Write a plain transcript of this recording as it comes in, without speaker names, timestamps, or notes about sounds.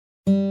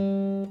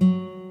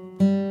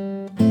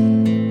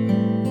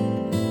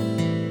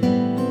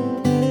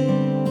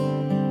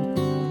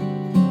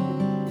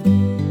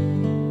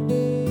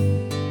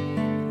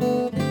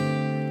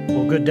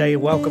Good day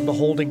and welcome to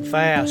Holding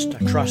Fast.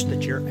 I trust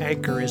that your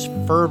anchor is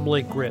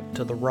firmly gripped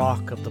to the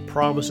rock of the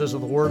promises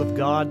of the Word of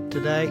God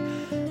today.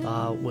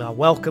 I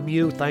welcome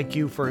you. Thank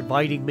you for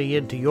inviting me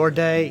into your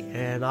day,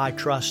 and I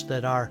trust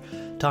that our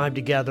time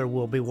together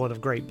will be one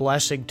of great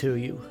blessing to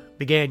you.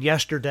 Began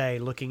yesterday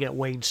looking at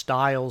Wayne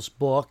Stiles'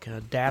 book,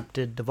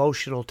 Adapted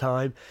Devotional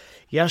Time,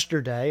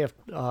 yesterday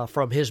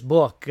from his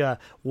book,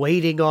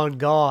 Waiting on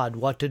God,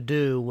 What to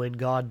Do When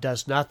God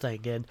Does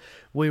Nothing. And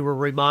we were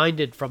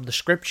reminded from the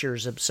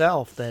Scriptures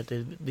himself that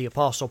the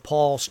Apostle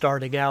Paul,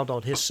 starting out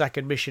on his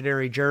second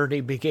missionary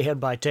journey, began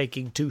by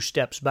taking 2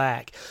 steps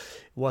back.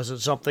 It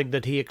wasn't something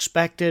that he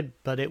expected,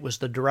 but it was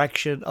the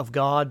direction of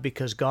God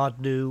because God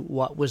knew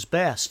what was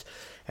best.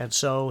 And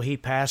so he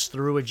passed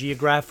through a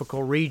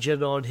geographical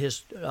region on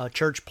his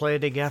church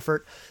planting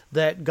effort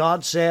that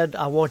God said,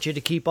 I want you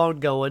to keep on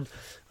going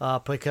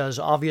because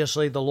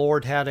obviously the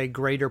Lord had a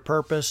greater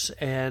purpose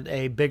and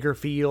a bigger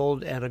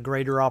field and a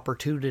greater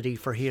opportunity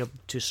for him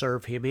to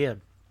serve him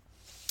in.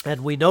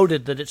 And we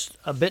noted that it's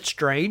a bit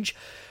strange.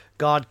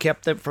 God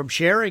kept them from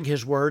sharing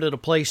his word in a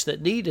place that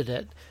needed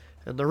it.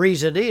 And the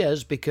reason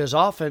is because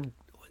often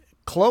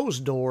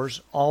closed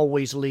doors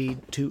always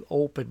lead to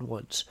open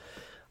ones.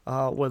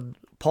 When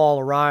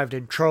Paul arrived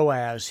in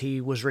Troas, he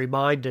was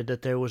reminded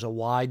that there was a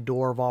wide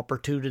door of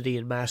opportunity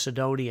in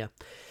Macedonia.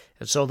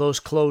 And so those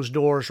closed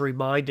doors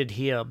reminded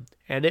him,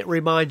 and it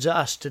reminds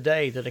us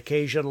today that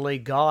occasionally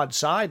God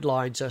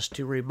sidelines us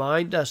to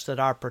remind us that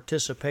our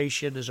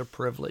participation is a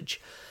privilege.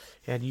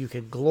 And you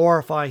can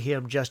glorify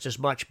him just as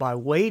much by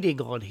waiting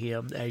on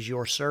him as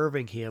you're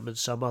serving him in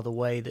some other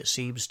way that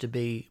seems to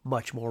be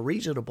much more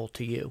reasonable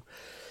to you.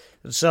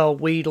 And so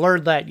we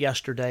learned that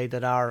yesterday,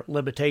 that our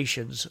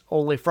limitations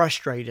only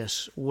frustrate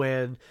us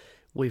when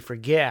we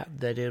forget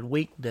that in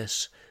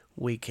weakness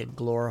we can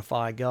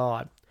glorify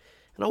God.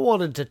 And I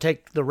wanted to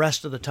take the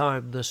rest of the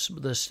time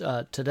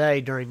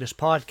today during this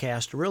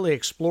podcast to really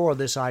explore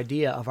this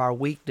idea of our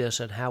weakness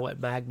and how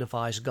it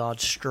magnifies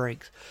God's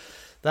strength.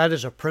 That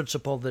is a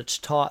principle that's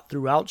taught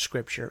throughout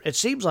Scripture. It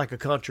seems like a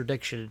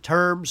contradiction in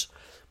terms,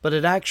 but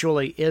it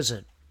actually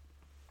isn't.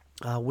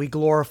 We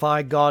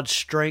glorify God's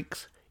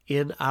strength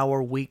in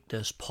our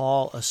weakness.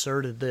 Paul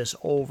asserted this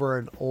over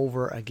and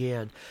over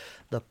again.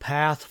 The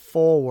path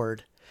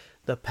forward,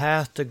 the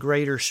path to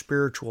greater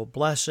spiritual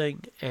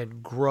blessing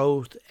and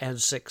growth and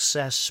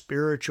success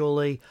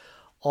spiritually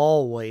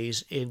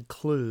always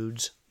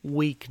includes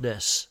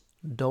weakness.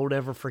 Don't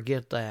ever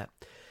forget that.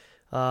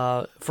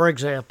 For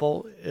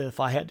example, if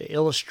I had to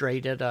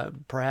illustrate it,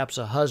 perhaps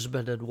a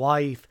husband and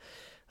wife,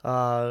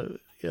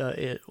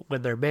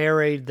 when they're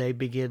married, they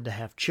begin to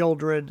have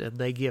children, and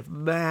they give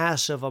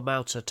massive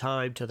amounts of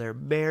time to their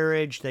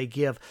marriage. They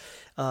give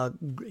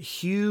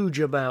huge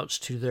amounts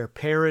to their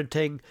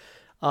parenting.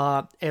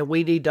 And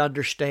we need to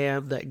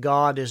understand that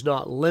God is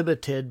not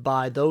limited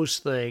by those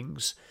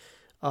things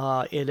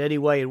in any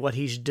way in what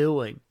he's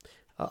doing.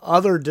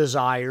 Other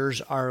desires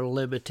are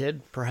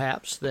limited,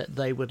 perhaps, that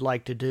they would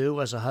like to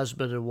do as a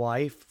husband and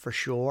wife, for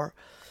sure.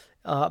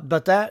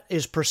 But that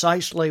is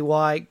precisely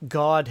why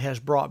God has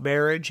brought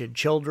marriage and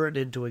children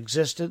into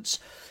existence.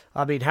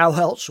 I mean, how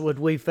else would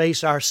we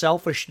face our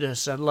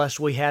selfishness unless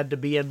we had to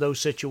be in those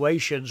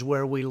situations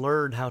where we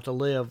learn how to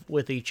live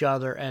with each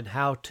other and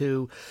how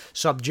to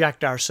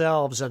subject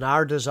ourselves and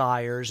our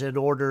desires in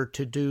order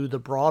to do the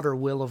broader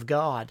will of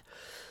God?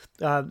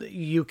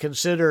 You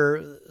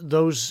consider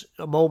those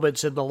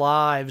moments in the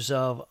lives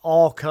of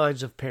all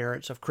kinds of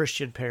parents, of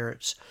Christian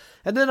parents.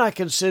 And then I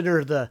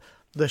consider the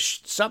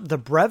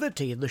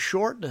brevity and the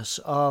shortness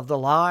of the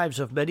lives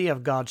of many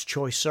of God's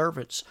choice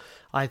servants.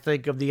 I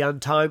think of the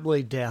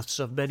untimely deaths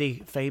of many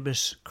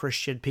famous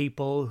Christian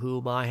people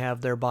whom I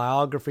have their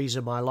biographies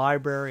in my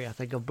library. I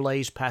think of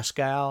Blaise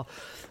Pascal.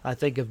 I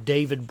think of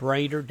David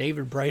Brainerd.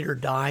 David Brainerd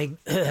dying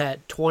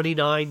at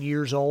 29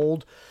 years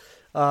old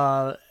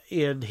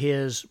in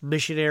his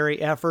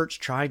missionary efforts,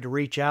 trying to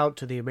reach out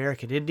to the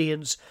American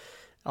Indians.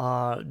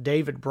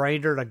 David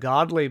Brainerd, a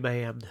godly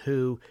man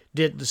who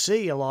didn't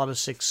see a lot of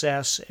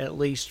success, at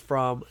least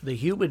from the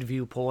human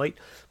viewpoint,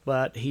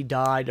 but he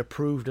died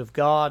approved of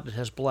God and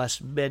has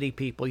blessed many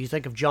people. You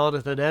think of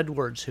Jonathan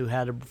Edwards, who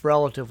had a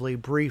relatively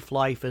brief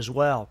life as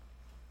well.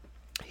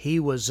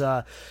 He was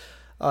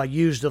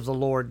used of the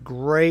Lord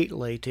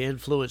greatly to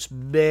influence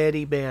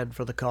many men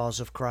for the cause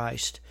of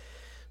Christ.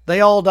 They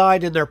all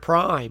died in their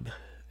prime,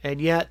 and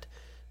yet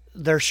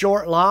their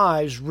short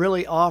lives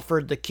really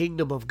offered the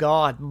kingdom of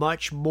God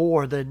much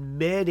more than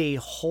many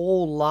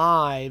whole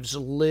lives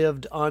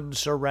lived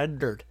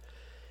unsurrendered.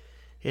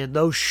 In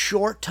those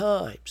short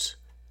times,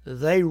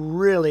 they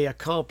really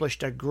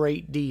accomplished a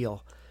great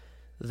deal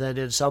than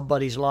in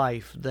somebody's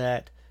life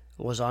that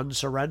was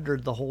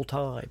unsurrendered the whole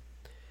time.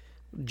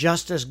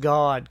 Just as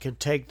God can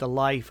take the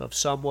life of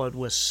someone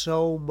with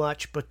so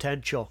much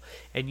potential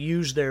and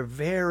use their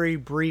very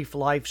brief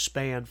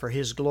lifespan for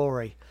his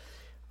glory,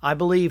 I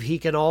believe he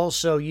can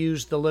also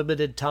use the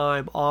limited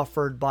time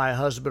offered by a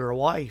husband or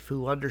wife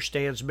who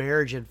understands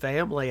marriage and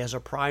family as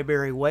a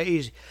primary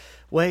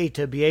way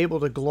to be able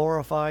to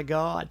glorify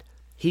God.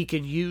 He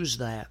can use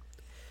that.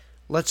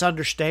 let's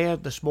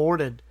understand this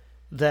morning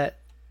that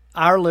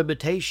our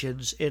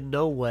limitations in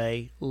no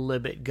way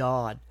limit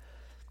God.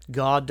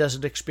 God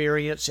doesn't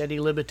experience any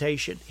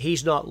limitation.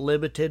 He's not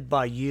limited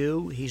by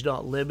you. He's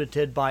not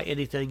limited by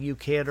anything you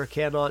can or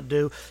cannot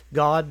do.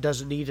 God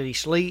doesn't need any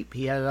sleep.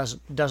 He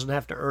doesn't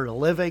have to earn a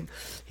living.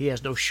 He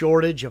has no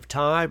shortage of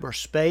time or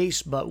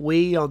space. But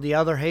we, on the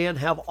other hand,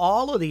 have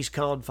all of these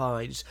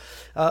confines,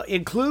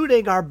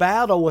 including our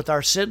battle with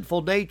our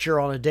sinful nature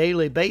on a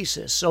daily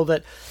basis, so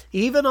that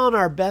even on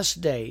our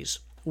best days,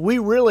 we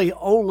really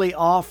only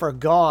offer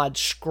God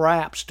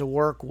scraps to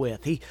work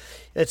with.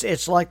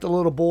 It's like the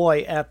little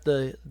boy at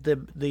the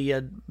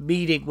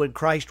meeting when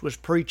Christ was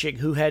preaching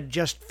who had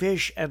just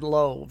fish and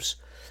loaves.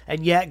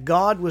 And yet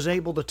God was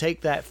able to take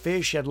that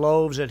fish and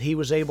loaves and He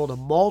was able to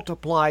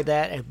multiply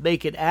that and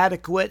make it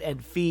adequate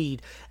and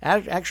feed,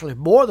 actually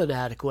more than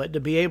adequate,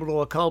 to be able to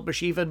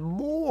accomplish even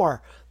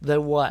more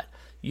than what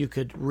you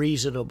could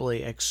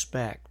reasonably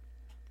expect.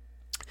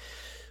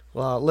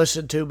 Well,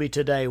 listen to me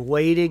today.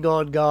 Waiting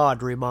on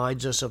God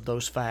reminds us of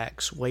those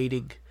facts.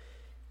 Waiting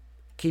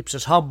keeps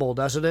us humble,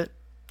 doesn't it?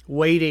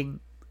 Waiting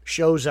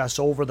shows us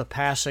over the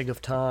passing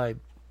of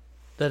time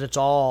that it's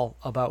all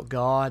about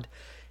God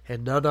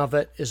and none of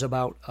it is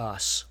about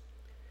us,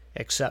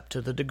 except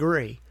to the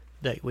degree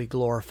that we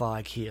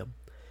glorify Him.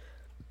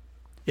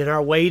 In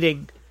our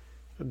waiting,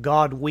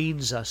 God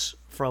weans us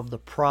from the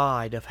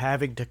pride of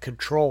having to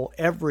control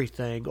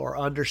everything or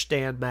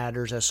understand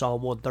matters, as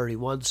Psalm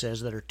 131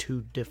 says, that are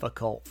too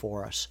difficult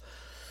for us.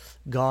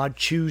 God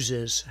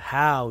chooses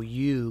how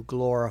you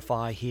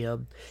glorify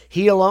Him.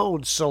 He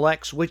alone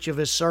selects which of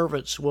His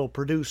servants will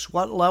produce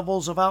what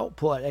levels of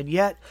output, and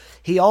yet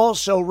He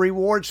also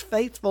rewards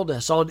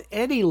faithfulness on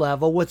any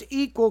level with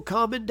equal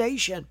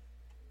commendation.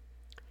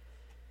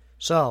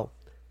 So,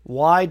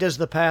 why does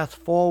the path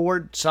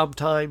forward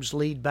sometimes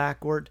lead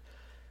backward?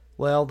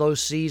 Well,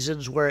 those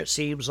seasons where it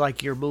seems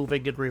like you're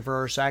moving in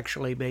reverse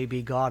actually may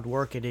be God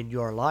working in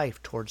your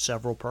life towards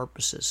several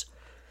purposes.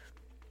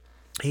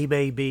 He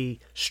may be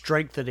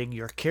strengthening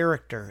your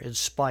character in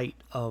spite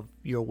of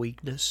your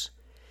weakness.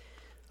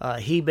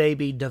 He may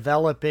be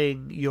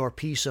developing your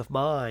peace of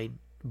mind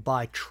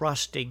by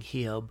trusting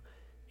Him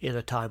in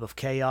a time of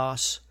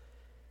chaos.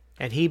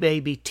 And He may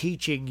be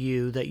teaching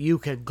you that you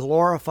can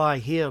glorify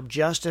Him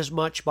just as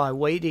much by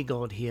waiting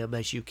on Him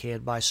as you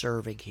can by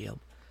serving Him.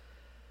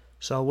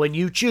 So when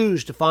you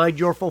choose to find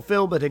your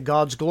fulfillment in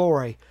God's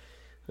glory,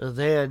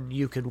 then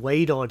you can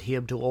wait on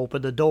Him to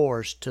open the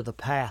doors to the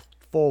path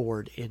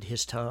forward in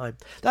His time.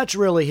 That's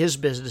really His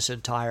business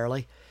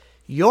entirely.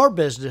 Your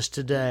business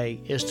today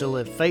is to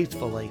live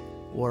faithfully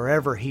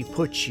wherever He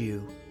puts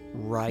you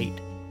right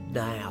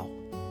now.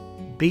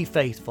 Be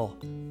faithful,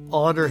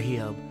 honor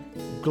Him,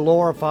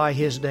 glorify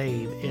His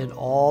name in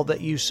all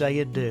that you say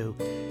and do,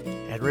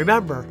 and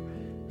remember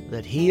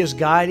that He is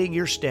guiding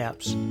your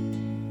steps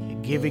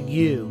and giving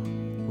you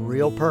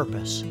real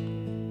purpose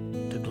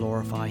to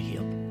glorify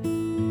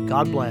Him.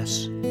 God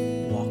bless.